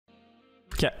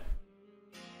Okay.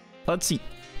 Let's see.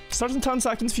 Starts in 10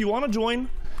 seconds. If you want to join,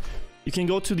 you can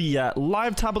go to the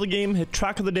live tab of the game, hit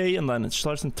track of the day, and then it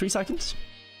starts in 3 seconds.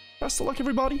 Best of luck,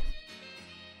 everybody.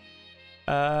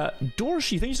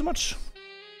 Dorshi, thank you so much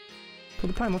for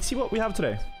the prime. Let's see what we have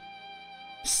today.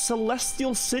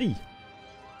 Celestial City.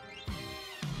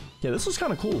 Yeah, this was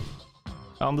kind of cool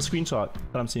on the screenshot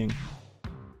that I'm seeing.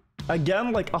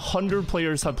 Again, like 100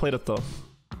 players have played it though.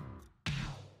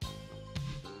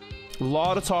 A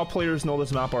lot of top players know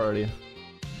this map already.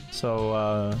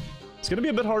 So, it's gonna be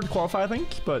a bit hard to qualify, I think,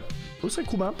 but it looks like a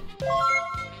cool map.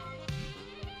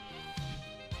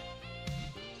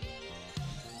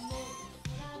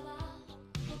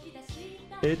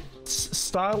 Its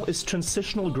style is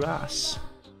transitional grass.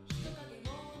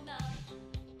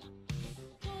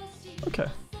 Okay.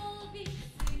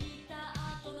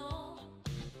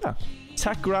 Yeah.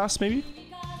 Tech grass, maybe?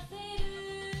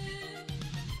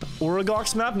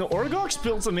 Origox map? No, Origox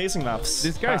builds amazing maps.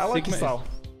 This guy's I like his style.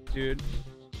 Dude.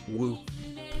 Woo.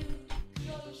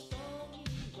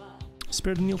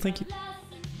 Spirit and Neil, thank you.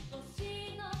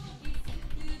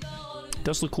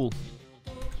 Does look cool.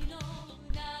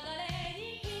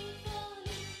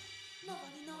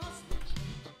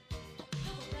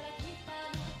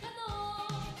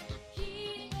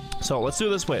 So let's do it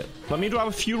this way. Let me drive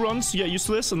a few runs to get used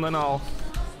to this, and then I'll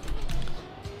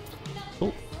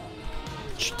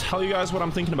tell you guys what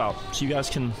I'm thinking about, so you guys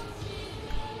can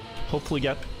hopefully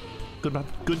get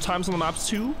good times on the maps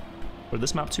too, or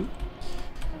this map too.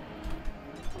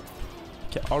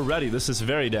 Okay, already this is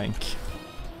very dank.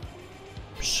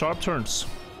 Sharp turns.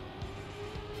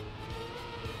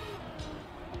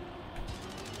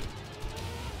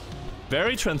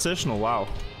 Very transitional, wow.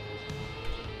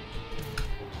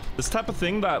 This type of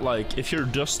thing that, like, if you're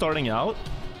just starting out,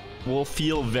 will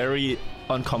feel very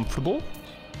uncomfortable.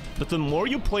 But the more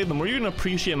you play, the more you're gonna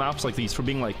appreciate maps like these for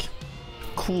being, like,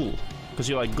 cool. Because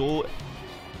you, like, go...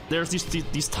 There's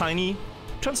these tiny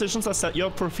transitions that set you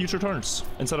up for future turns,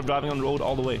 instead of driving on the road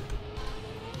all the way.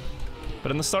 But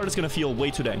in the start, it's gonna feel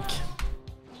way too dank.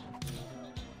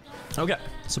 Okay,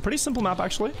 it's a pretty simple map,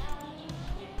 actually.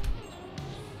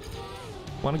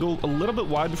 Want to go a little bit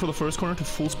wide before the first corner to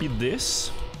full speed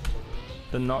this.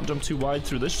 Then not jump too wide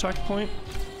through this checkpoint.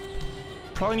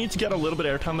 Probably need to get a little bit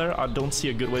of airtime there. I don't see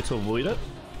a good way to avoid it.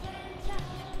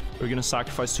 We're gonna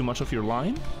sacrifice too much of your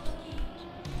line.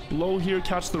 Low here,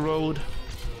 catch the road.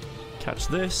 Catch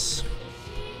this.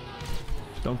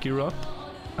 Don't gear up,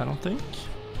 I don't think.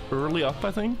 Early up,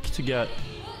 I think, to get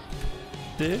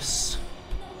this.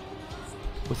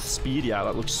 With speed, yeah,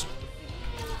 that looks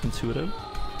intuitive.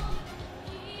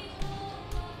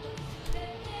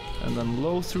 And then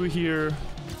low through here.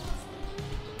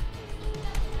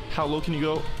 How low can you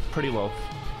go? Pretty low.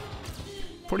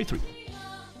 43.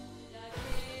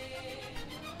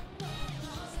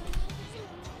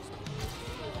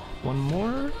 One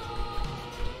more.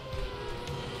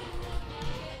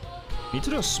 Need to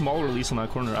do a small release on that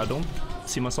corner. I don't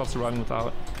see myself surviving without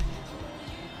it.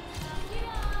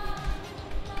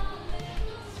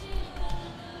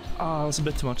 Ah, that's a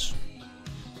bit too much.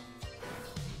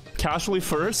 Casually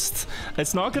first,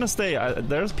 it's not gonna stay.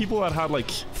 There's people that had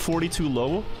like 42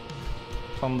 low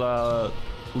on the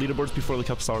leaderboards before the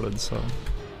cup started, so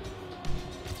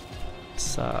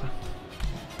it's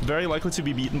very likely to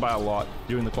be beaten by a lot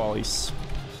during the qualies.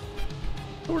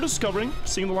 But we're discovering,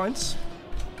 seeing the lines.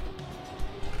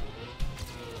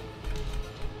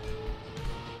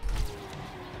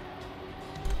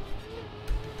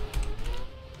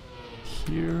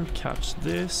 Here, catch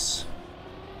this.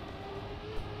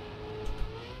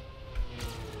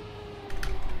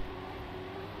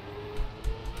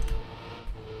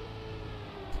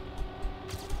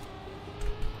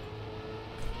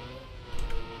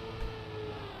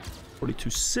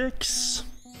 .42.6.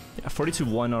 Yeah,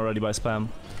 42.1 already by spam.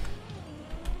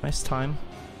 Nice time.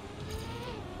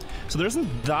 So there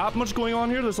isn't that much going on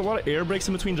here. There's a lot of air brakes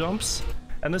in between jumps.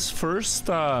 And this first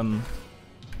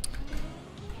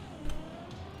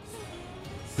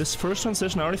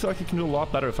transition, I already feel like I can do a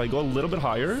lot better. If I go a little bit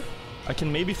higher, I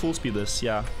can maybe full speed this,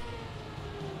 yeah.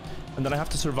 And then I have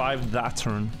to survive that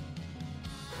turn.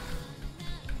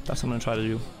 That's what I'm gonna try to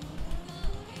do.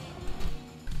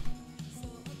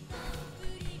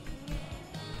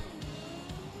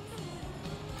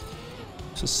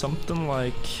 So something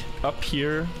like up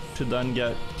here to then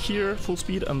get here, full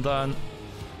speed, and then...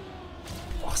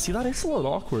 Oh, see, that is a little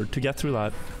awkward to get through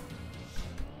that.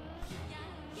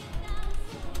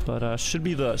 But should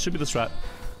be the strat.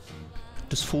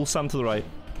 Just full sum to the right.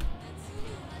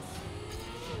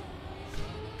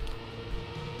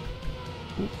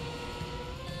 Ooh.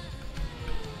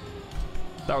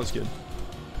 That was good.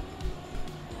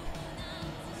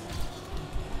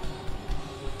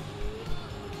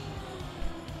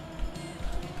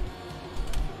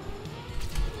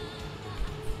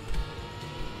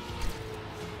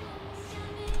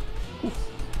 Ooh.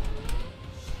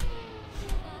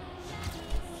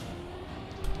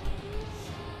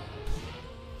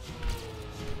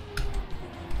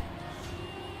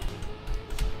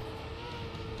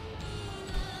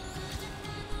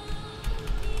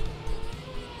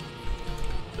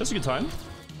 That's a good time.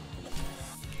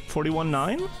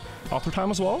 41.9. Author time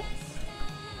as well.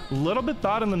 A little bit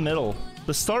bad in the middle.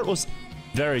 The start was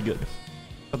very good.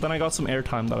 But then I got some air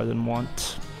time that I didn't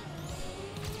want.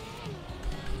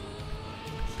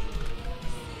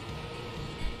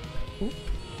 Ooh.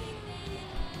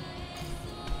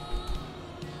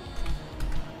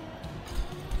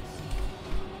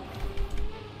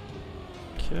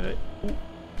 Okay. Ooh.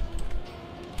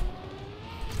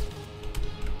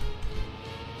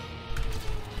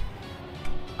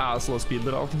 Ah, slow speed,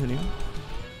 but I'll continue.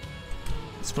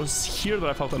 It's was here that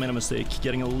I felt I made a mistake,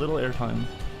 getting a little airtime.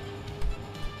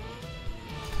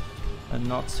 And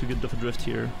not too good of a drift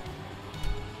here.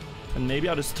 And maybe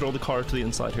I'll just throw the car to the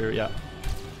inside here, yeah.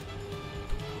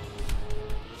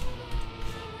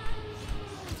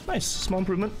 Nice, small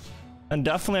improvement. And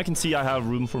definitely I can see I have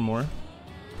room for more.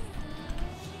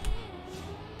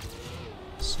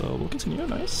 So we'll continue,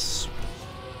 nice.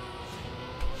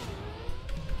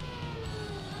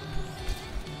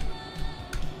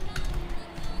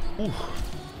 Ooh.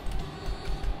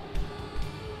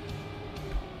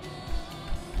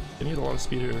 I need a lot of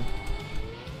speed here.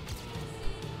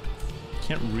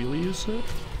 Can't really use it.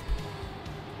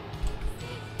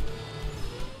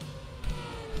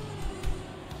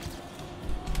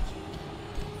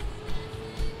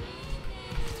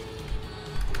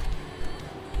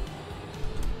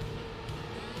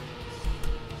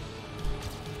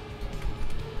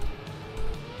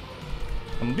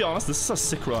 I'm gonna be honest, this is a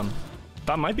sick run.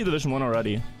 That might be Division 1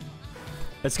 already.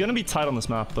 It's gonna be tight on this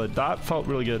map, but that felt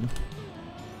really good.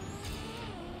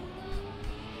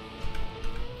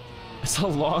 It's a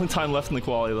long time left in the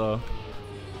quali though.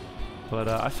 But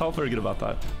I felt very good about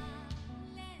that.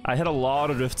 I hit a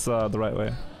lot of drifts the right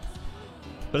way.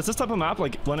 But it's this type of map,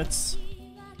 like when it's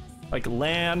like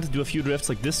land, do a few drifts,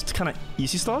 like this kind of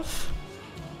easy stuff.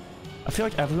 I feel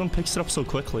like everyone picks it up so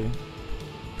quickly.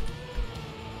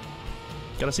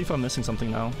 Gotta see if I'm missing something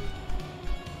now.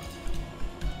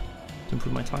 To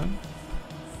improve my time.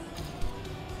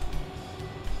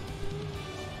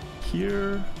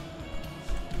 Here.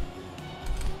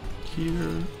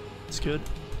 Here. It's good.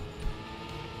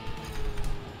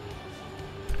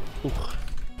 Ooh.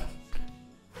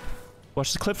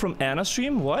 Watch the clip from Anna's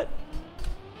stream? What?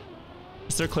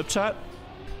 Is there a clip chat?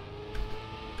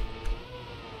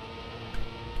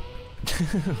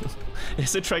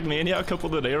 Is it Trackmania a couple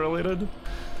of the day related?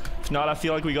 If not, I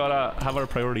feel like we gotta have our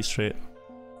priorities straight.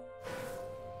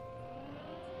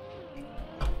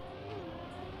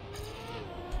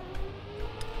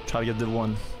 Try to get Div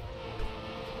 1.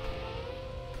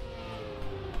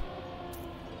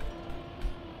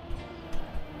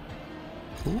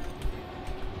 Ooh.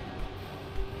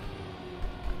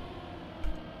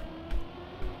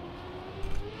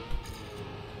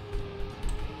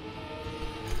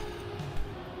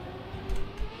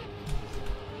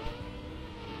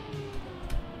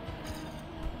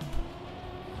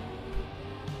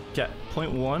 Okay,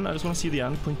 0.1, I just want to see the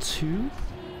end. 0.2.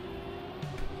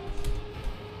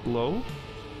 Low.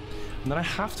 And then I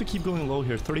have to keep going low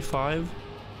here. 35.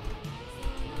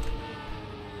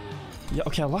 Yeah,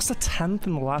 okay, I lost a 10th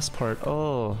in the last part.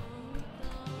 Oh.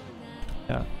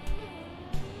 Yeah.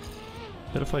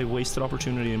 Bit of a wasted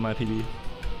opportunity in my PB.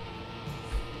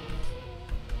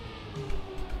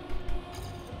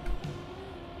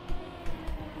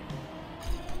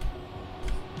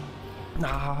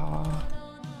 Nah.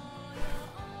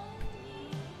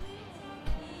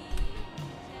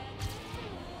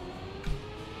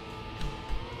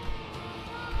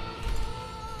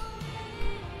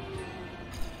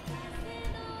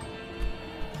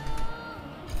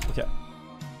 Okay.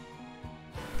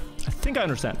 I think I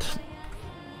understand.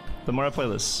 The more I play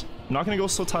this. I'm not gonna go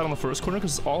so tight on the first corner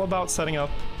because it's all about setting up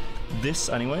this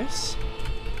anyways.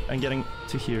 And getting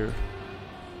to here.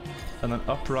 And then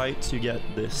upright you get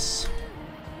this.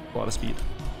 A lot of speed.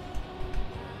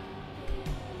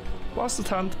 Lost the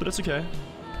 10th, but it's okay.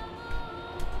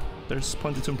 There's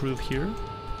plenty to improve here.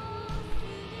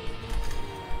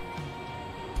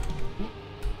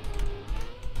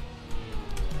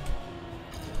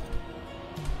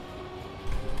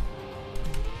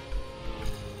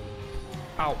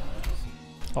 Ow.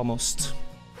 Almost.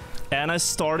 Anna's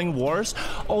starting wars?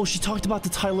 Oh, she talked about the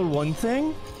Tyler 1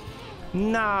 thing?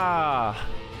 Nah.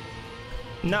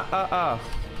 Nah,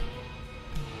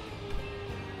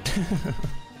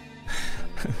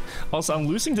 Also, I'm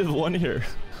losing Div 1 here.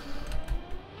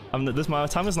 My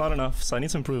time is not enough, so I need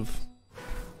to improve.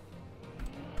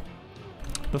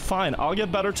 But fine, I'll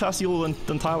get better chest yield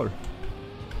than Tyler.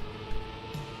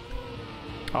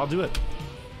 I'll do it.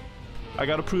 I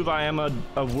gotta prove I am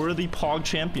a worthy Pog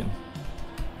champion.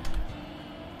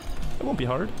 It won't be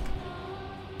hard.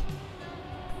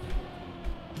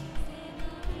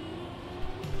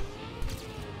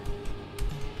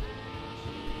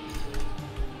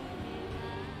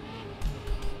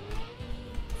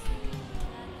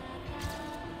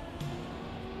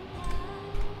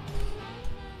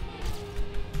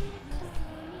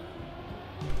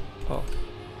 Oh.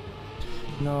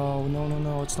 No, no, no,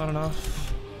 no, it's not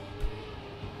enough.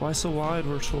 Why so wide,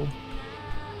 Wirtual?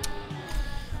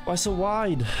 Why so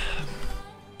wide?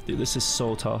 Dude, this is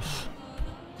so tough.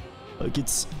 Like,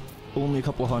 it's only a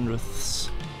couple hundredths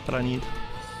that I need.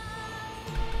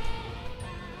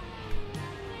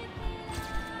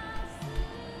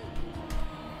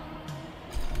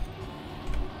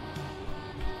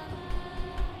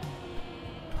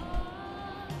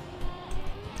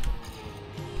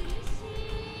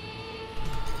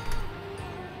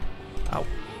 Ow.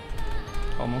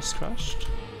 Almost crashed.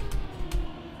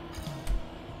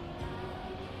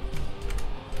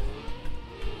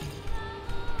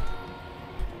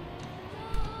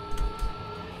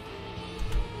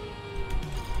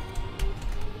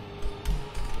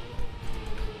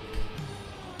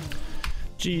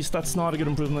 Jeez, that's not a good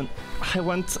improvement. I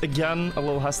went again, a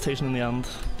little hesitation in the end.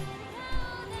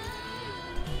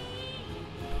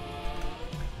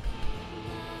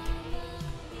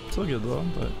 Still good though,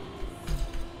 but...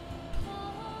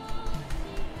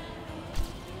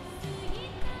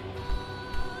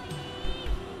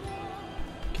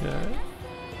 Okay.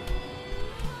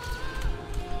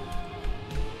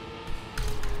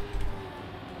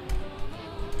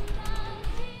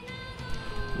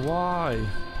 Why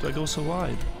do I go so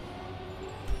wide?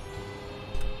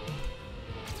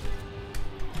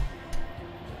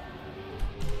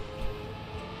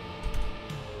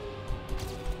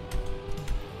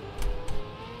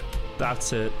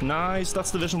 That's it. Nice. That's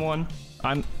Division 1.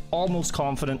 I'm almost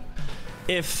confident.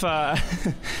 If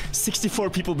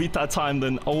 64 people beat that time,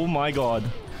 then oh my god.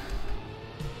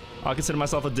 I'll consider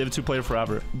myself a Div 2 player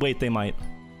forever. Wait, they might.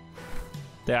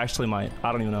 They actually might.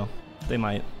 I don't even know. They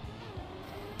might.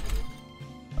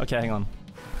 Okay, hang on.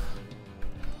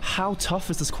 How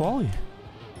tough is this quali?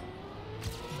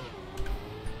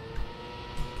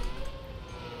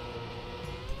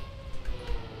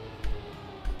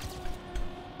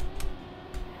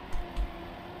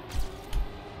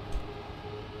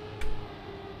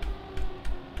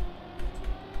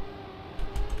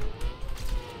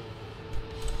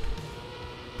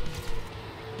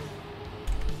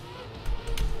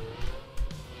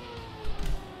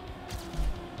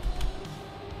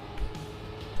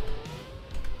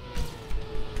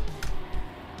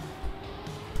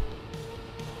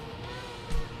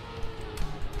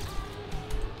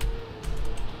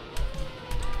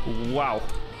 Wow.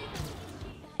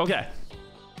 Okay.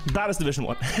 That is Division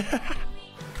 1.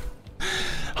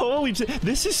 Holy shit.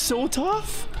 This is so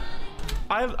tough.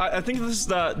 I think this is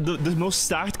the most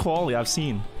stacked quality I've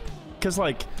seen. Because,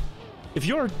 like, if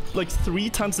you're, like, 3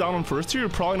 tenths down on first tier, you're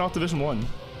probably not Division 1.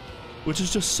 Which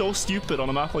is just so stupid on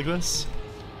a map like this.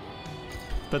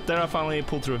 But there I finally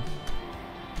pulled through.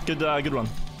 Good run.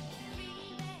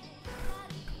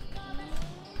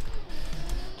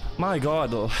 My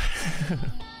god, though.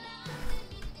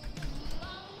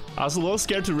 I was a little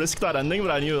scared to risk that ending,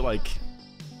 but I knew, like,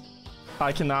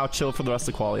 I can now chill for the rest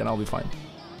of the quali and I'll be fine.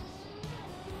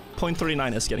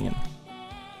 0.39 is getting in.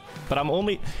 But I'm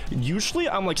only... Usually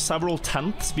I'm like several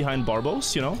tenths behind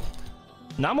Barbos, you know?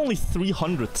 Now I'm only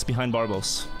 300ths behind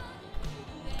Barbos.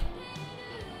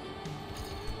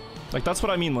 Like, that's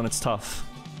what I mean when it's tough.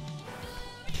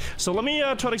 So let me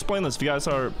try to explain this if you guys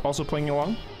are also playing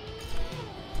along.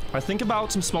 I think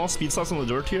about some small speed slots on the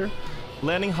dirt here.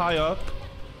 Landing high up.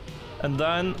 And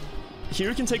then here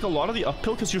you can take a lot of the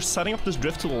uphill because you're setting up this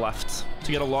drift to the left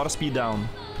to get a lot of speed down.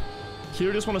 Here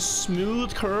you just want a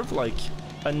smooth curve, like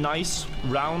a nice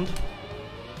round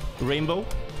rainbow,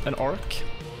 an arc.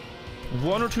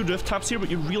 1 or 2 drift taps here,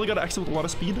 but you really gotta exit with a lot of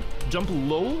speed. Jump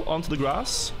low onto the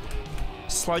grass,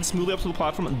 slide smoothly up to the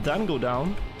platform, and then go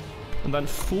down. And then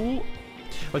full...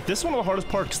 Like, this is one of the hardest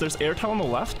parts because there's airtime on the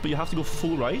left, but you have to go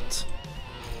full right.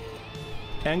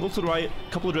 Angle to the right,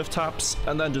 couple of drift taps,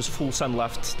 and then just full send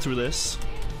left through this.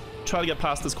 Try to get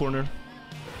past this corner.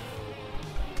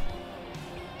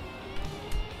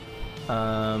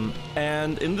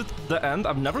 And in the end,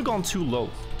 I've never gone too low.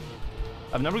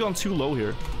 I've never gone too low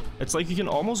here. It's like you can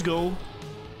almost go,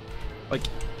 like,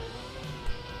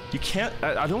 You can't...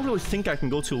 I don't really think I can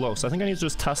go too low, so I think I need to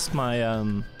just test my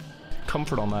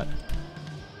comfort on that.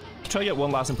 Try to get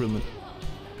one last improvement.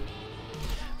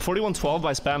 41.12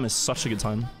 by spam is such a good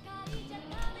time.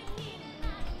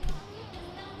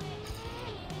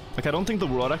 Like, I don't think the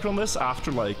world record on this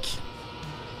after, like,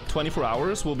 24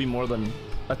 hours will be more than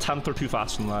a tenth or two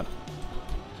faster than that.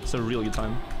 It's a really good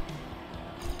time.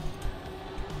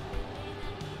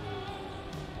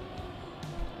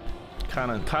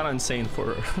 Kinda insane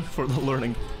for for the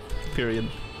learning period.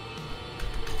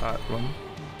 That run.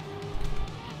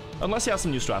 Unless he has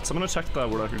some new strats. I'm gonna check the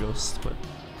world record ghost, but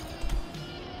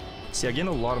see, I gained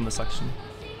a lot in this section.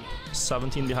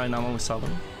 17 behind, now I'm only 7.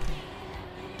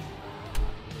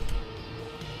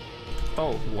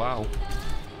 Oh, wow.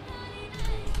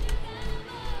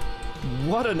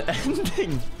 What an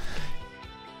ending!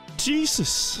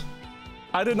 Jesus!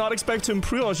 I did not expect to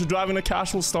improve. I was just driving a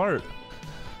casual start.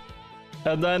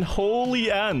 And then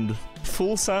holy end.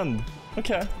 Full send.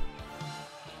 Okay.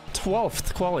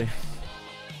 12th quali.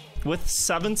 With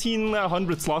 17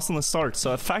 hundredths lost on the start,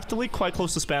 so effectively quite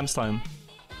close to spam's time.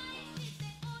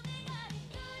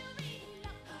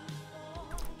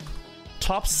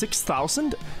 Top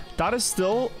 6,000? That is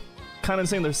still kind of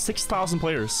insane. There's 6,000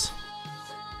 players.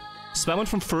 Spam went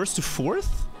from 1st to 4th?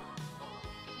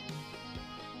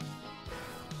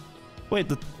 Wait,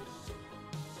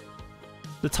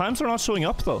 the times are not showing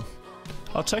up though.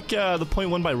 I'll check the point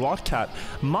won by Rotcat.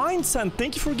 Mindsen,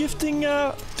 thank you for gifting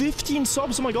 15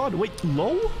 subs. Oh my god. Wait,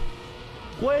 low?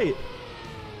 Wait.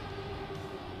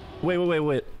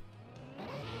 Wait.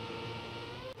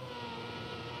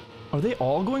 Are they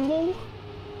all going low?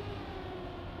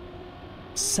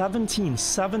 17.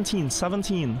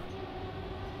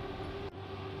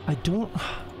 I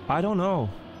don't know.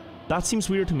 That seems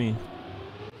weird to me.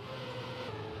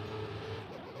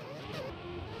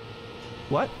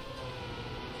 What?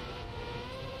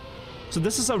 So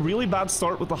this is a really bad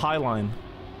start with the high line.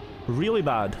 Really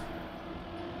bad.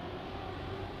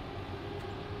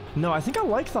 No, I think I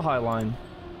like the high line.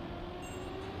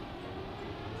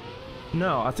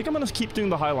 No, I think I'm gonna keep doing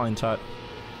the high line, chat.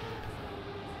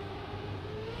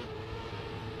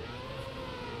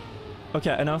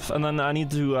 Okay, enough, and then I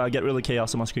need to get rid of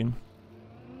chaos on my screen.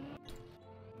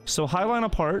 So high line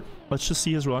apart, let's just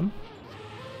see his run.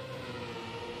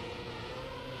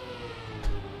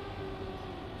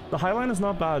 The high line is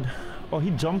not bad. Oh, he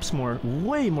jumps more.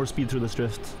 Way more speed through this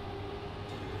drift.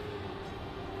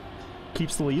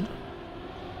 Keeps the lead.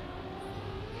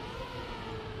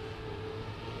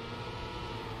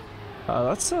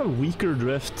 That's a weaker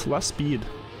drift. Less speed.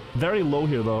 Very low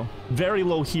here, though. Very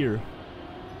low here.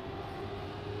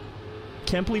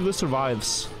 Can't believe this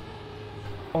survives.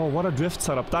 Oh, what a drift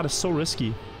setup. That is so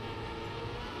risky.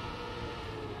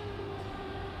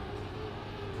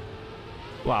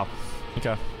 Wow.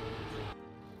 Okay.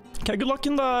 Okay, good luck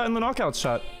in the knockouts,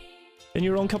 chat. In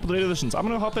your own couple of editions. I'm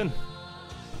gonna hop in.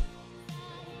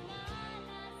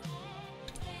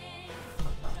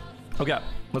 Okay,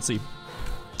 let's see.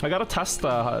 I gotta test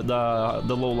the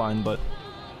low line, but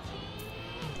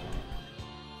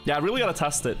yeah, I really gotta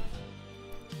test it.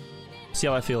 See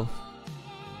how I feel.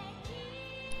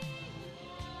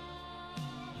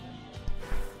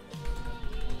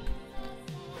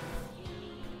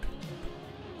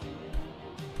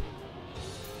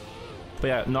 But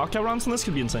yeah, knockout rounds on this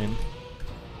could be insane.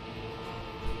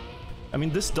 I mean,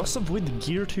 this does avoid the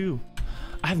gear too.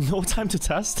 I have no time to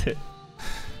test it.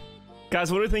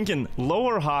 Guys, what are you thinking? Low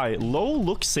or high? Low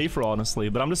looks safer, honestly,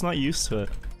 but I'm just not used to it.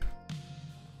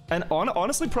 And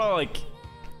honestly, probably like,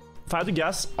 if I had to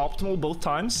guess, optimal both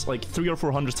times, like 300 or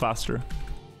 400 faster.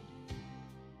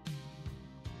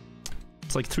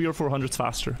 It's like 300 or 400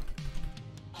 faster.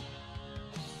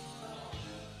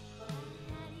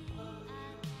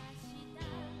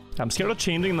 I'm scared of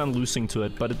changing and then losing to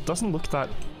it, but it doesn't look that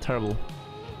terrible.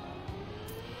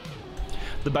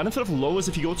 The benefit of low is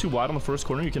if you go too wide on the first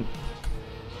corner, you can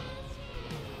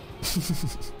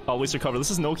always recover.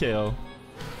 This is no KO.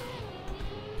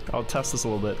 I'll test this a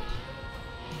little bit.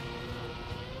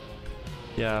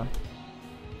 Yeah.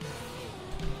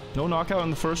 No knockout in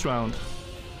the first round.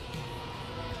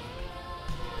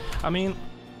 I mean...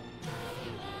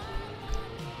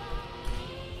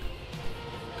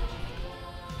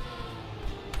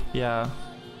 yeah.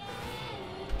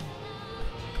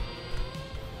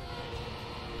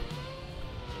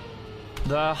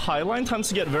 The high line tends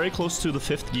to get very close to the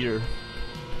 5th gear.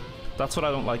 That's what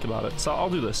I don't like about it. So I'll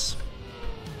do this.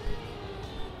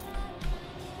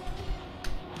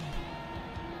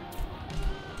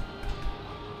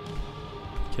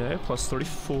 Okay, plus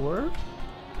 34.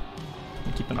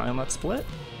 Keep an eye on that split.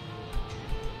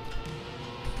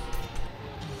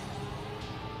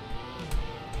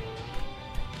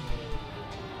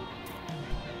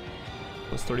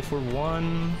 That's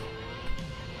 34-1.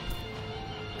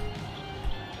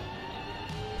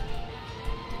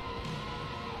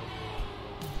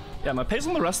 Yeah, my pace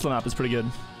on the rest of the map is pretty good.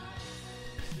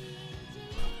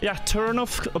 Yeah, turn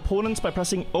off opponents by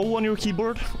pressing O on your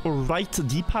keyboard, or right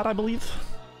D-pad, I believe.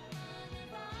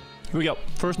 Here we go,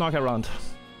 first knockout round.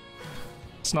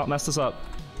 Let's not mess this up.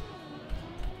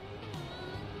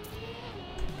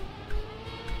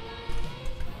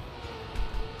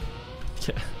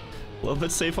 Yeah, a little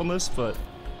bit safe on this, but...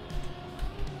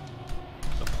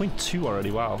 a 0.2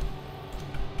 already, wow.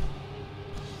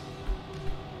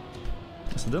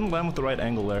 So it didn't land with the right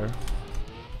angle there.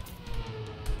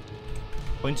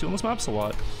 0.2 on this map's a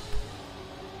lot.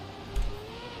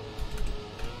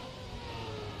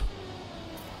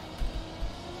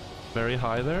 Very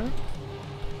high there.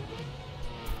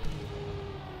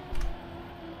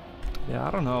 Yeah, I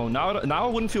don't know. Now I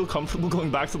wouldn't feel comfortable going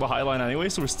back to the high line anyway,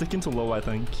 so we're sticking to low, I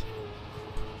think.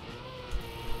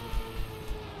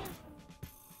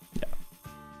 Yeah.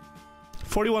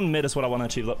 41 mid is what I want to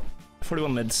achieve, though.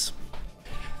 41 mids.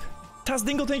 Taz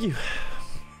Dingo, thank you.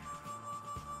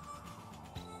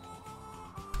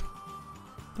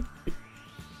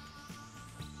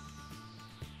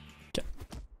 Okay.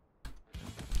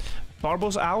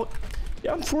 Barbos out.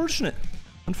 Yeah, unfortunate.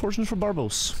 Unfortunate for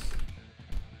Barbos.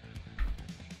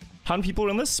 100 people are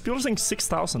in this? People are saying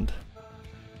 6,000.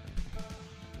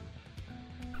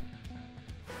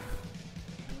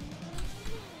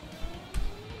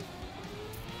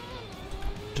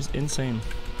 Just insane.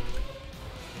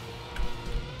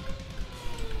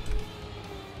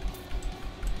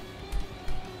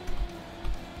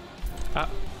 Ah,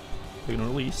 we're gonna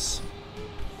release.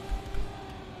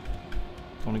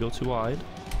 Don't want to go too wide.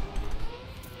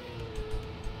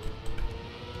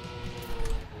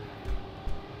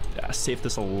 Yeah, I saved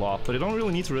this a lot, but I don't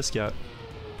really need to risk yet.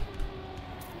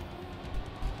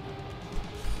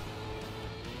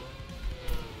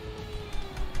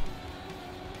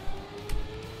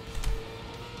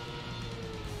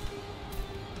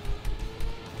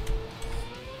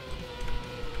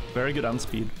 Very good on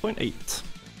speed. 0.8.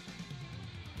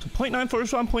 So 0.9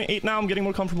 first round, 0.8 now. I'm getting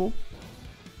more comfortable.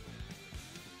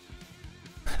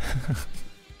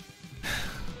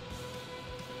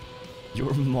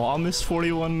 Your mom is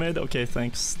 41 mid? Okay,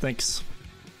 thanks. Thanks.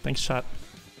 Thanks, chat.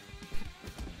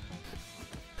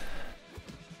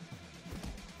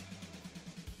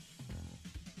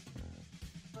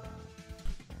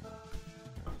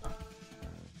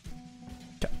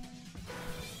 Okay.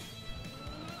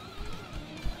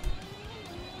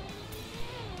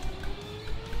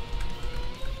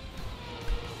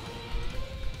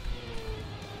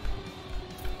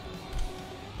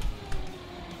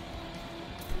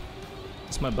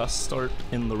 My best start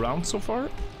in the round so far. A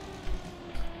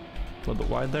little bit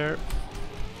wide there.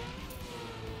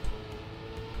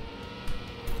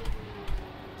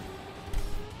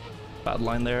 Bad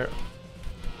line there.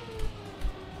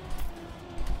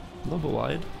 A little bit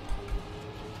wide.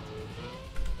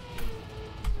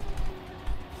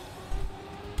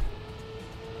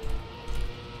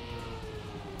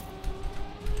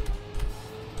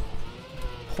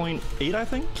 .8, I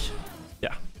think.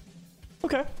 Yeah.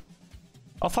 Okay.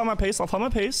 I'll find my pace, I'll find my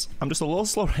pace. I'm just a little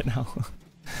slow right now.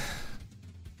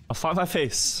 I'll find my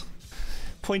pace.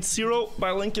 0.0 by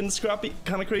Lincoln Scrappy,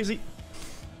 kinda crazy.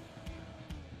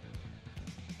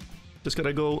 Just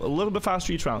gotta go a little bit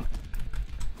faster each round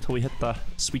until we hit the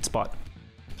sweet spot.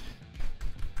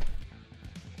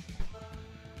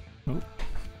 Oh.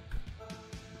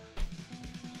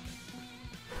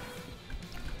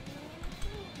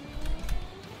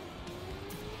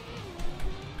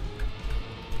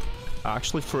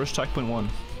 Actually, first checkpoint 1.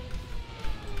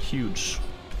 Huge.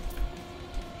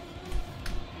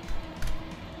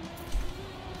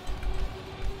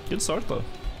 Good start, though.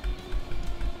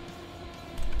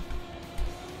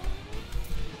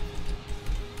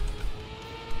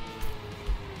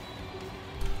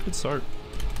 Good start.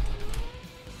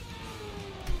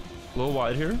 A little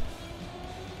wide here.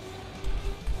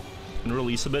 And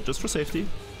release a bit just for safety.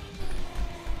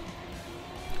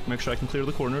 Make sure I can clear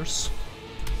the corners.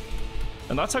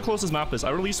 And that's how close this map is.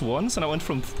 I released once and I went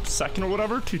from 2nd or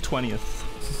whatever to 20th.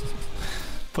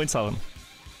 0.7.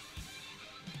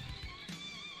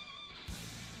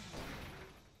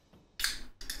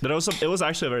 But it was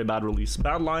actually a very bad release.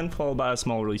 Bad line followed by a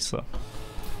small release, though.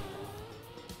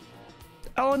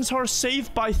 Ellensar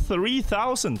saved by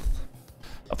 3,000th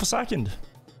of a second.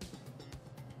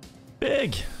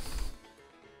 Big.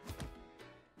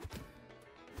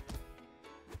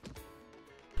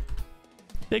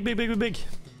 Big, big, big, big, big.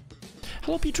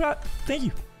 Hello, Petrat. Thank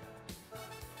you.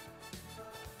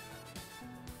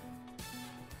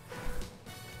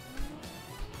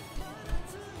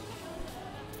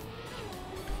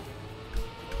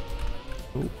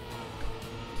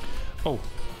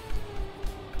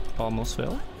 Almost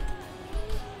fail.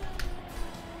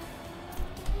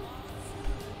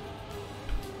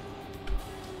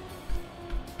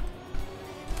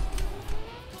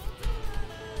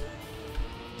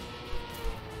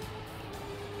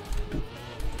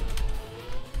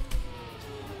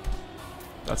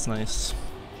 That's nice.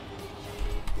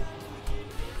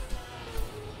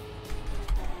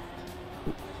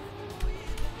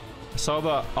 I saw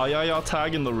the Ayaya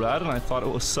tag in the red and I thought it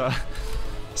was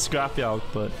Scrappy out,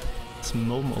 but it's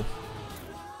Momo.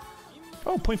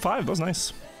 Oh, 0.5, that was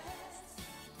nice.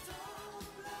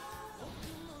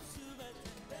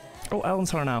 Oh,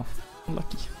 Alan's her now.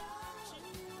 Lucky.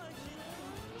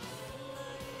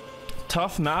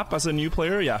 Tough map as a new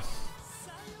player, yeah.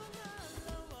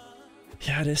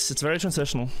 Yeah, it is. It's very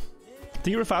transitional. Think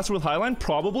you were faster with Highline?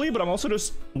 Probably, but I'm also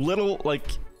just little, like,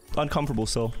 uncomfortable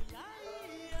still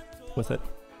with it.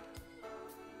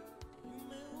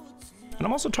 And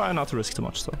I'm also trying not to risk too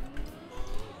much, so.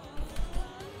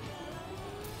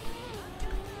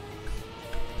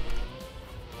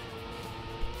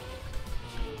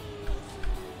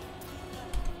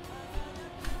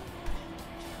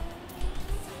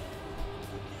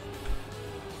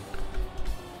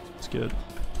 It's good.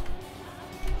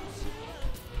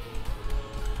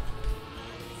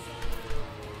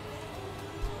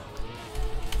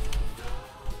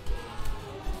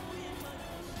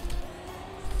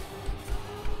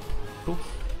 Cool.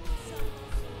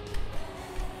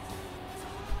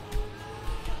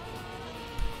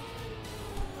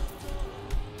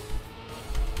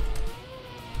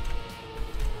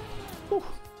 Ooh,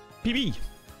 PB.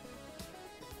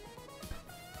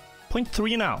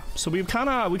 0.3 now, so we kind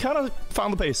of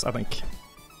found the pace, I think.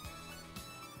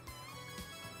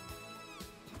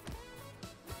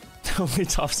 Only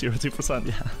top 0.2%,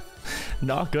 yeah,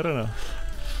 not good enough.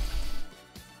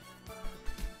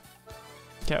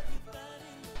 Okay.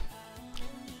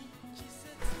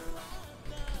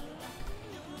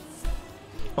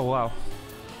 Oh wow.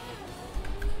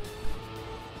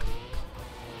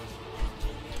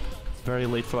 Very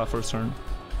late for that first turn.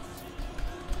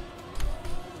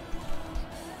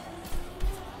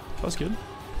 That was good.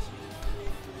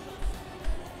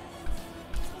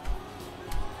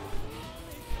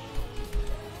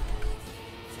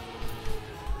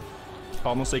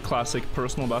 Almost a classic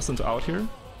personal best into out here.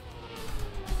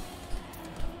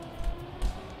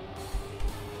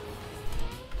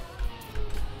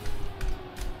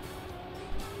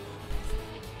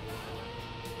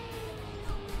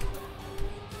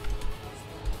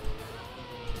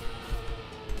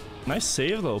 Nice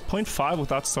save though, 0.5 with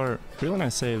that start. Really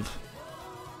nice save.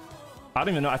 I don't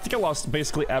even know, I think I lost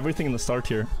basically everything in the start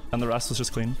here, and the rest was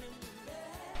just clean.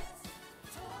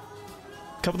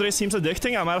 Couple of days seems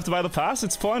addicting, I might have to buy the pass,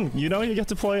 it's fun. You know, you get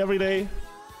to play every day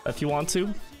if you want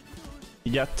to.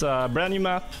 You get a brand new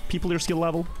map, people your skill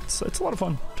level. It's a lot of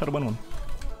fun, try to win one.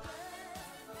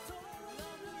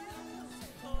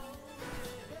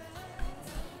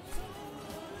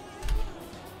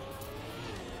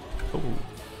 Oh.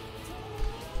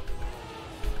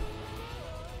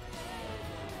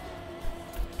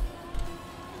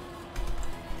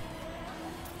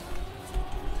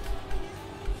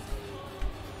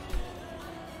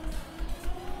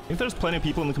 I think there's plenty of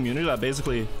people in the community that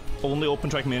basically only open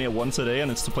Trackmania once a day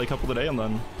and it's to play a couple a day and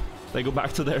then they go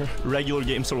back to their regular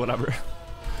games or whatever.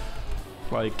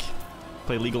 Like,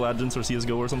 play League of Legends or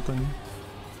CSGO or something.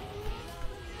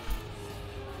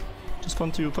 Just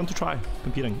fun to try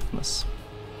competing in this.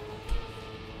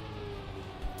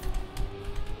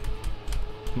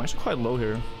 I'm actually quite low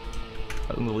here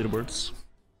in the leaderboards.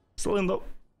 Still in though.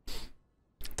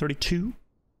 32.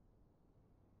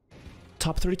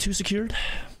 Top 32 secured.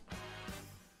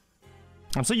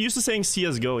 I'm so used to saying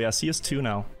CSGO. Yeah, CS2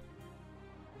 now.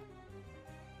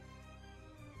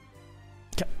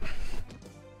 Okay.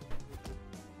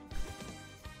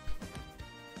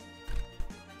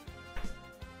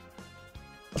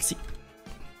 Let's see.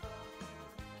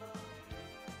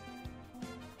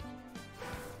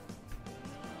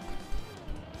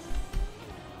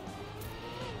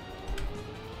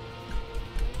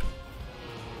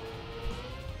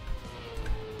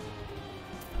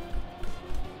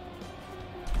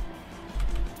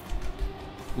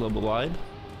 A little bit wide.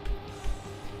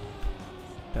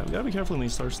 Yeah, we gotta be careful in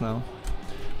these starts now.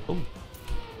 Oh.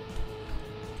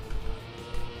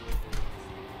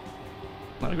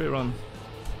 Not a great run.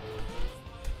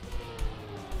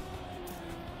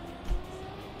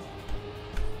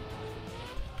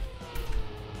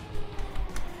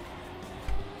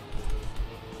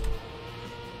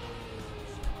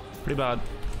 Pretty bad.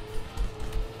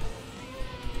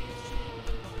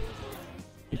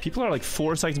 People are like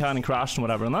 4 seconds behind and crashed and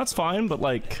whatever, and that's fine, but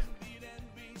like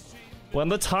when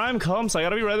the time comes, I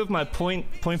gotta be ready with my point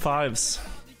 5s.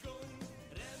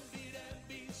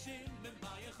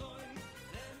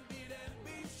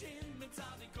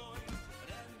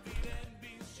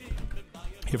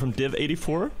 Here from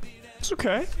Div84. It's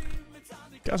okay.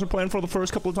 Guys are playing for the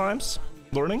first couple of times.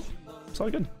 Learning. It's all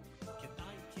good.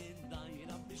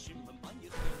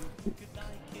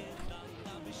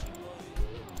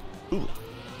 Ooh.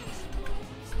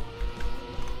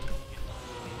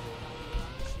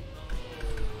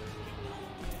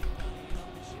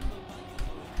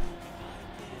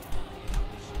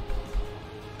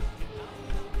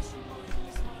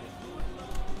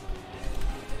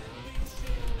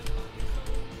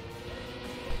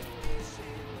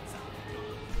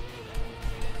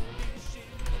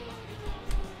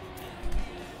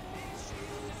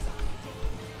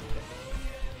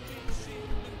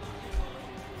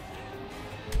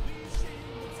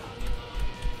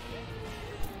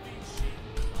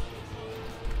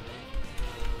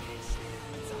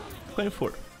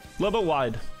 A little bit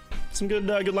wide. Some good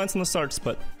good lines in the starts,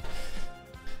 but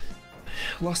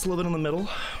lost a little bit in the middle.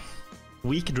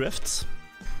 Weak drifts.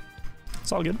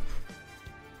 It's all good.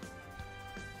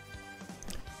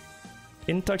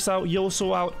 Intux out,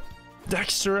 Yoso out,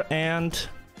 Dexter and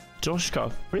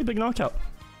Joshka. Pretty big knockout.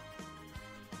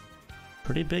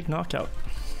 Pretty big knockout.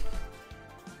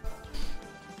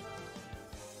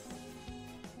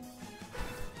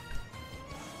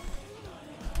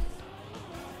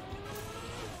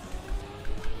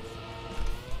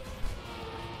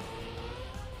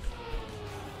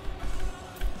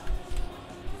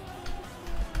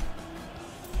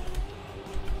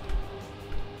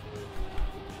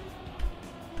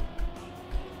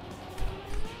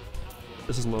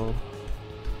 This is low.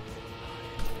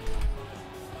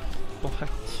 Oh heck.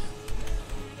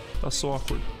 That's so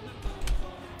awkward.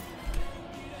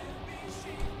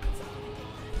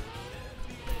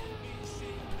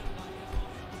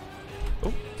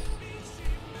 Oh.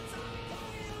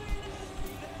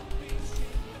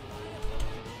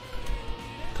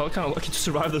 Felt kind of lucky to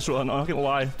survive this run, I'm not gonna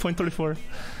lie. 0.34.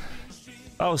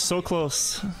 That was so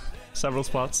close. Several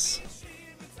spots.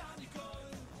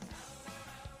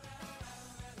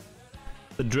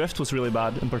 The drift was really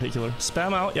bad in particular.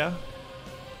 Spam out, yeah.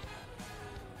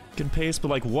 Good pace, but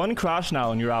like one crash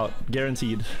now and you're out.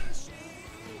 Guaranteed.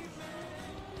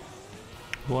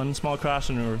 One small crash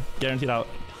and you're guaranteed out.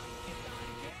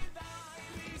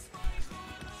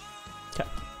 Okay.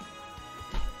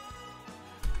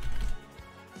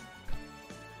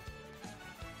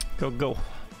 Go, go.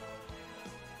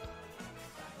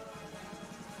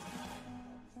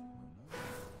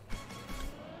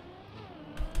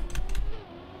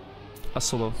 That's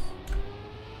so low.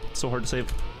 So hard to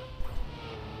save.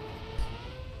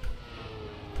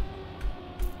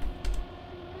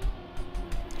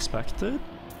 Expected.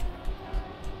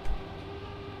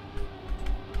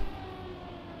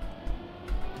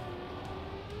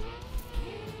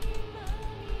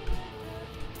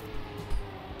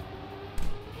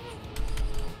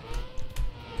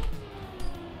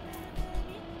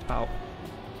 Ow.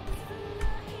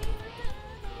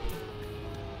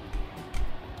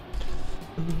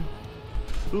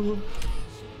 Ooh.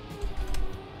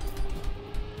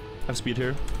 I have speed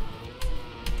here.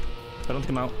 I don't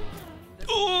think I'm out.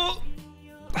 Oh!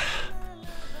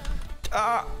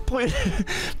 Ah! Point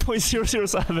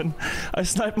 007. I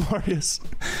sniped Marius.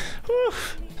 Whew.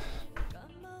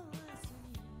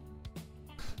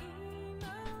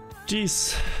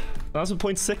 Jeez. That was a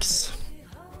 0.6.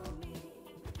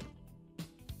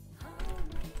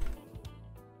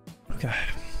 Okay.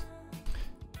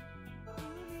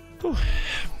 Whew.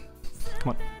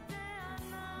 Come on.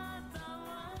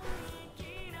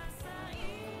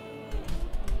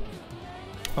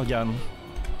 Again.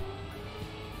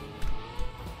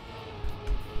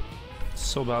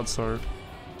 So bad start.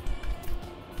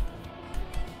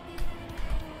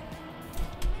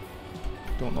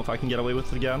 Don't know if I can get away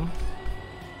with it again.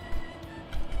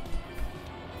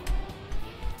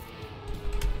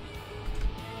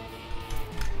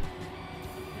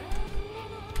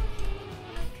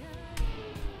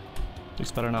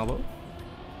 Looks better now though.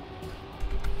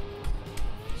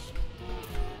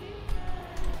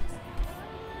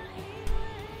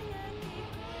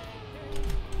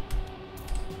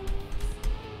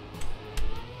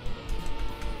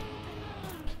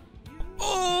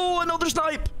 Oh, another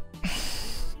snipe!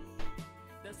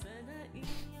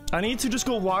 I need to just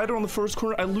go wider on the first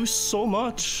corner. I lose so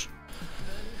much.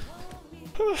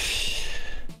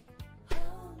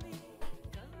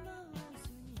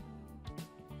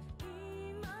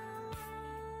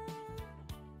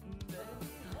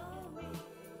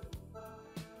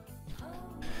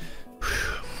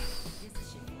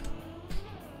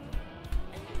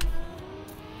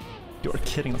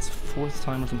 kidding. That's the 4th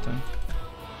time or something.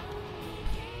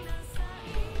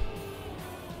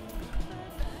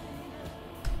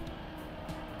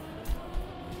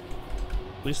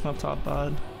 At least not top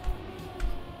bad.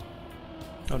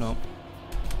 Oh no.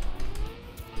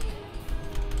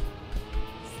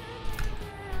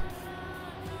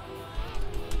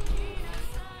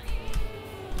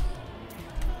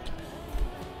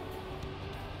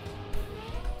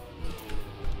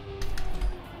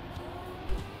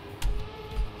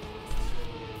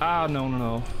 Ah, no, no,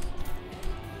 no.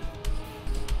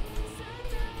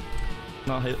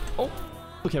 Not hit. Oh!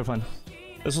 Okay, we're fine.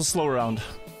 This was a slow round.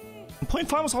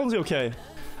 0.5 was honestly okay.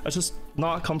 I was just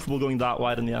not comfortable going that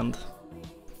wide in the end.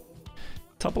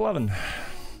 Top 11.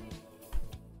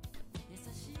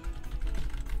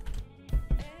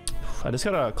 I just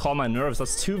gotta calm my nerves.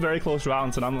 That's 2 very close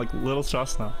rounds and I'm like a little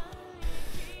stressed now.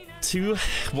 2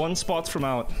 1 spots from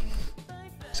out.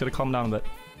 Just gotta calm down a bit.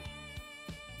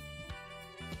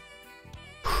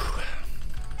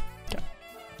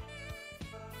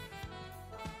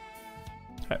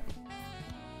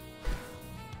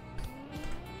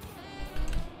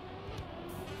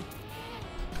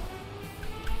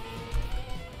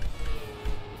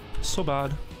 So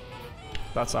bad.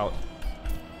 That's out.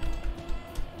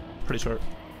 Pretty sure.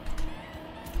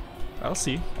 I'll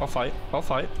see. I'll fight,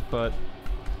 but...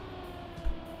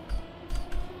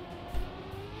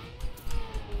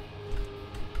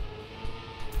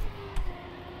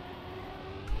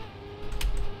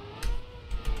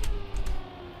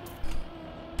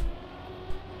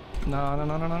 No, no,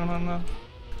 no, no, no, no, no.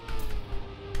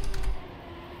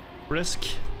 Risk.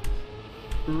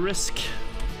 Risk.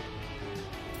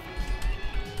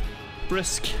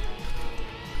 Risk.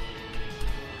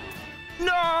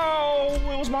 No!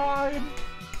 It was mine!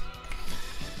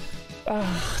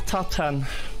 Top 10.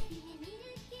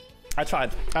 I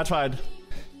tried.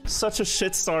 Such a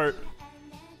shit start.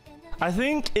 I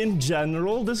think in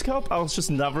general this cup I was just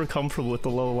never comfortable with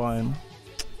the low line.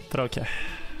 But okay.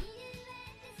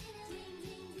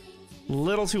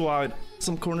 Little too wide.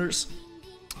 Some corners.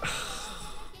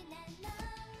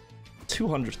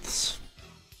 200ths.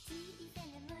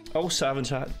 07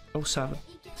 chat. 07.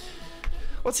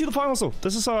 Let's see the finals though.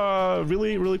 This is a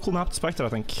really, really cool map to spectate, I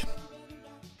think.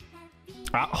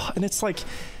 And it's like,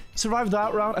 survived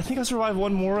that round. I think I survived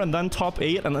one more and then top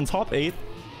 8. And then top 8,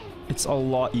 it's a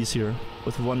lot easier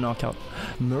with 1 knockout.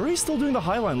 Murray's still doing the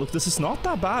high line. Look, this is not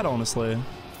that bad, honestly.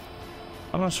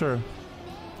 I'm not sure.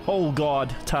 Oh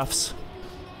god, Tafts.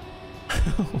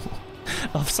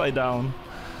 Upside down.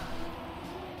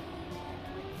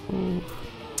 Ooh.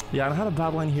 Yeah, and I had a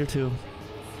bad line here too.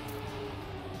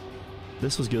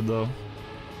 This was good though.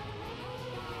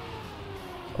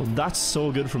 Oh, that's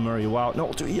so good from Murray. Wow. No,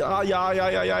 yeah.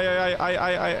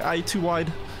 Too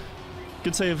wide.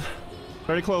 Good save.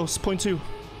 Very close. 0.2.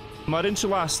 Mud inch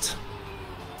last.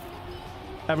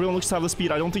 Everyone looks to have the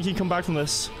speed. I don't think he can come back from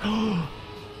this. 0.5.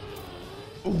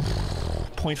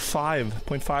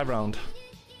 0.5 round.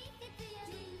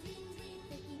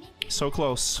 So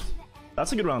close.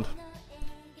 That's a good round.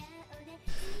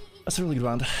 That's a really good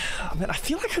round. Man, I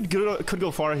feel like I could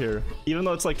go far here. Even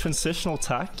though it's like transitional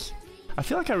tech. I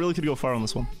feel like I really could go far on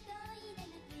this one.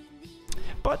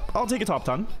 But I'll take a top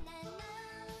 10.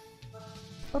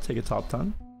 I'll take a top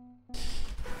 10.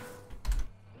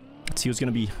 Let's see who's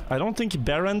gonna be. I don't think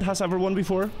Berend has ever won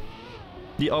before.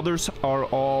 The others are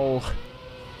all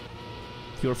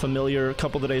your familiar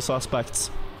couple of the day suspects.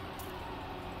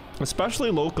 Especially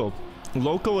Loco.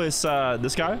 Loco is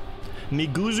this guy.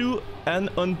 Miguzu and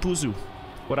Unpuzu.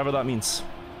 Whatever that means.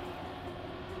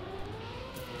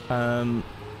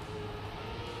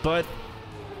 But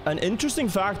an interesting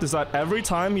fact is that every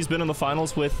time he's been in the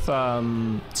finals with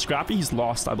Scrappy, he's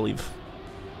lost, I believe.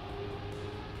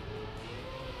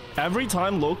 Every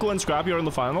time Loco and Scrappy are in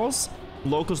the finals,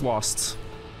 Loco's lost.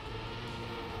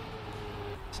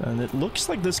 And it looks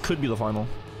like this could be the final.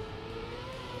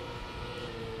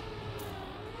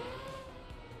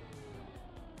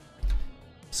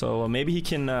 So maybe he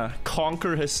can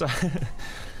conquer his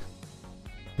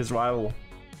his rival.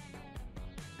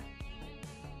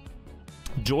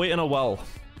 Joy in a well.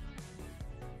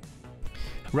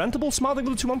 Rentable smiling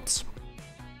glue 2 months.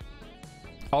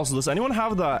 Also, does anyone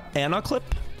have the Anna clip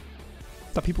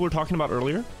that people were talking about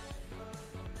earlier?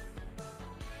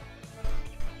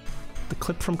 The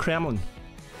clip from Kremlin.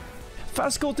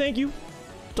 Fasco, thank you.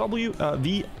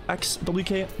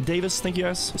 VXWK Davis, thank you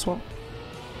guys as well.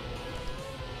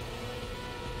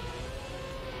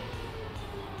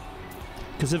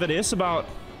 Because if it is about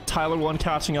Tyler 1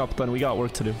 catching up, then we got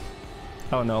work to do.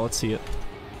 Oh no, let's see it.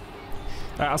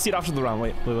 Alright, I'll see it after the round.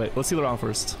 Wait. Let's see the round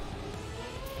first.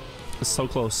 It's so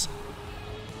close.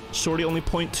 Shorty only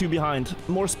 0.2 behind.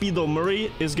 More speed though.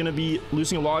 Murray is gonna be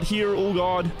losing a lot here. Oh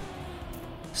god.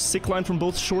 Sick line from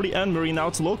both Shorty and Murray. Now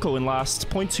it's Loco in last.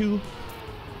 0.2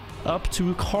 up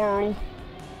to Carl.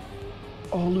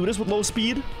 Oh, Ludus with low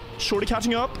speed. Shorty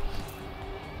catching up.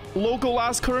 Loco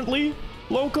last currently.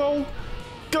 Loco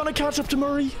gonna catch up to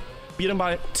Murray. Beat him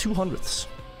by 200ths.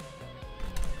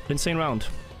 Insane round.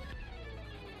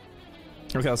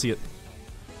 Okay, I'll see it.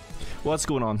 What's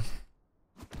going on?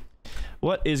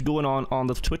 What is going on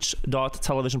the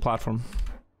Twitch.television platform?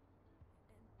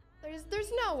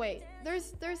 There's no way.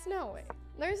 There's no way.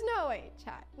 There's no way,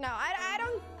 chat. No, I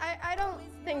don't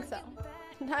think so.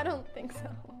 I don't think so.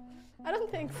 I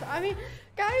don't think so. I mean,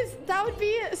 guys, that would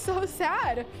be so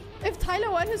sad. If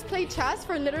Tyler 1 has played chess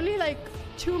for literally like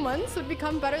 2 months would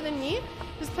become better than me,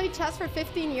 who's played chess for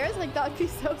 15 years, like that would be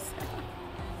so sad.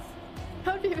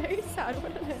 That would be very sad,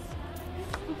 wouldn't it?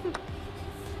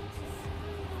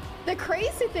 The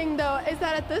crazy thing though is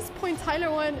that at this point Tyler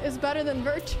 1 is better than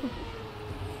Virtual.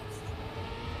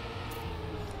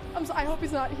 I hope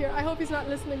he's not here. I hope he's not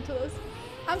listening to this.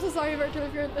 I'm so sorry, Virtual,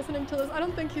 if you're listening to this. I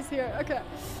don't think he's here. Okay.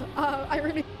 I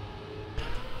really...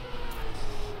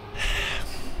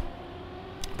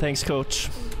 Thanks, coach.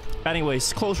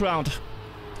 Anyways, close round.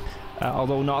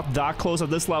 Although not that close at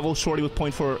this level. Shorty with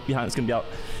 0.4 behind is going to be out.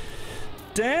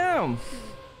 Damn!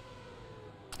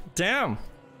 Damn!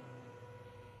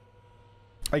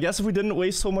 I guess if we didn't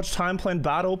waste so much time playing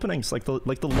bad openings like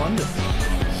the London.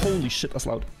 Holy shit, that's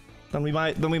loud. Then we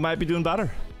might be doing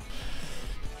better.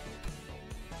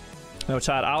 No,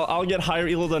 chat, I'll get higher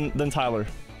elo than Tyler.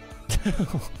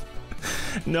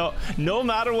 No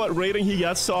matter what rating he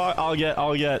gets, so I'll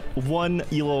get 1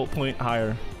 elo point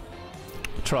higher.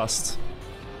 Trust.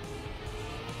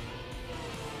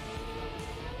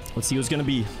 Let's see who's gonna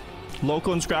be.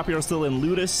 Loco and Scrappy are still in.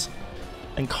 Ludus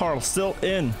and Carl still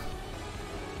in.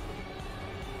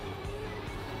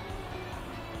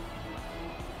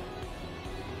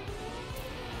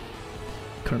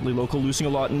 Currently Loco losing a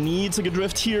lot. Needs a good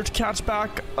drift here to catch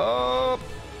back up.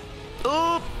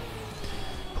 Up.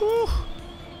 Whew.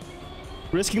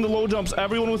 Risking the low jumps.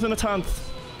 Everyone within a 10th.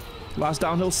 Last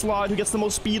downhill slide. Who gets the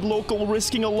most speed? Loco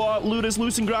risking a lot. Ludus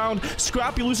losing ground.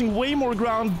 Scrappy losing way more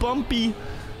ground. Bumpy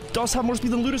does have more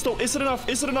speed than Ludus though. Is it enough?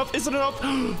 Is it enough? Is it enough?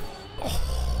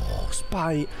 Oh, it's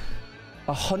by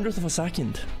 100th of a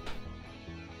second.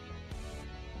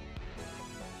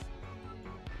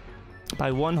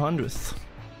 By 100th.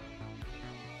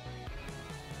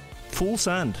 Full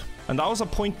sand. And that was a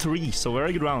 0.3, so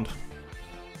very good round.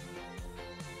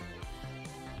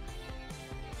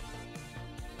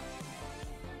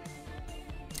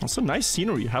 Also nice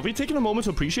scenery. Have we taken a moment to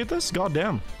appreciate this? God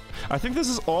damn. I think this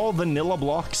is all vanilla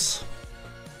blocks.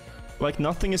 Like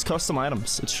nothing is custom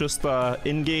items. It's just the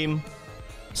in-game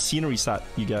scenery set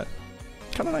you get.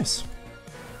 Kind of nice.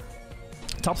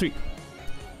 Top 3.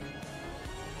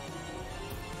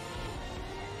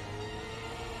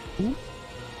 Ooh.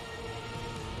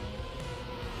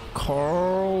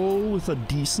 Carl with a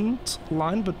decent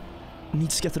line, but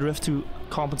needs to get the drift to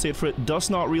compensate for it. Does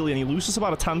not really, and he loses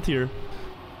about a 10th here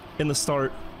in the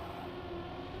start.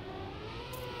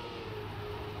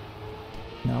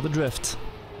 Now the drift.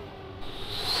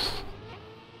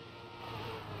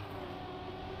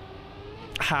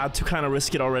 Had to kind of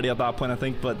risk it already at that point, I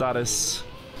think, but that is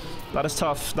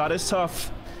tough. That is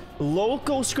tough.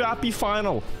 Loco Scrappy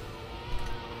final.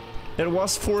 It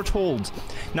was foretold.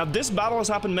 Now this battle has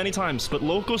happened many times, but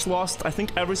Loco's lost, I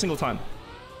think, every single time.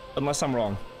 Unless I'm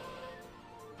wrong.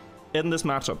 In this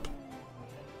matchup.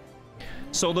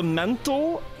 So the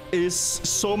mental is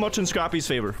so much in Scrappy's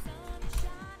favor.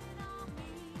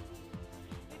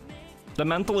 The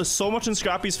mental is so much in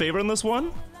Scrappy's favor in this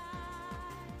one.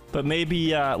 But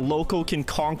maybe Loco can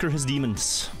conquer his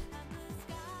demons.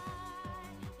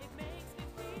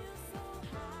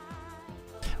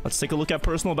 Let's take a look at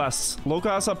personal bests. Loco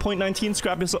has a 0.19,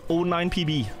 Scrappy has a 0.9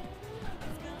 PB.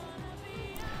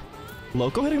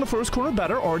 Loco hitting the first corner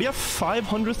better, already a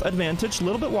 500th advantage, a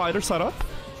little bit wider setup,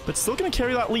 but still gonna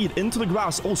carry that lead into the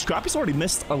grass. Oh, Scrappy's already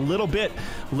missed a little bit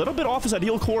off his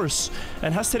ideal course,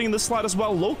 and hesitating this slide as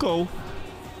well. Loco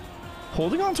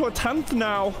holding on to a 10th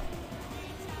now.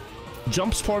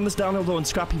 Jumps far in this downhill though, and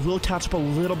Scrappy will catch up a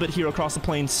little bit here across the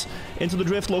plains. Into the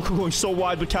drift, Loco going so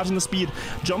wide, but catching the speed.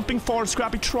 Jumping far,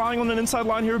 Scrappy trying on an inside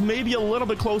line here, maybe a little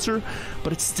bit closer,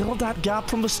 but it's still that gap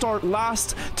from the start.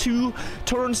 Last 2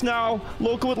 turns now.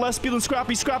 Loco with less speed than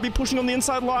Scrappy. Scrappy pushing on the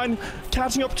inside line,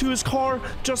 catching up to his car,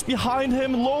 just behind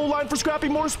him. Low line for Scrappy,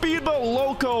 more speed, but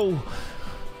Loco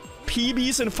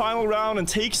PBs in final round and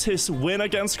takes his win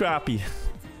against Scrappy.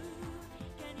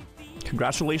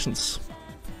 Congratulations.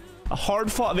 A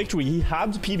hard-fought victory. He had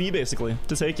PB, basically,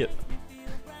 to take it.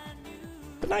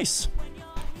 But nice.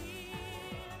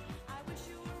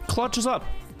 Clutch is up.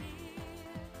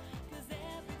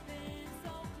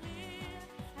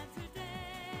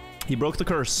 He broke the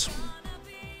curse.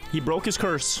 He broke his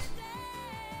curse.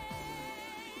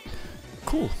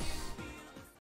 Cool.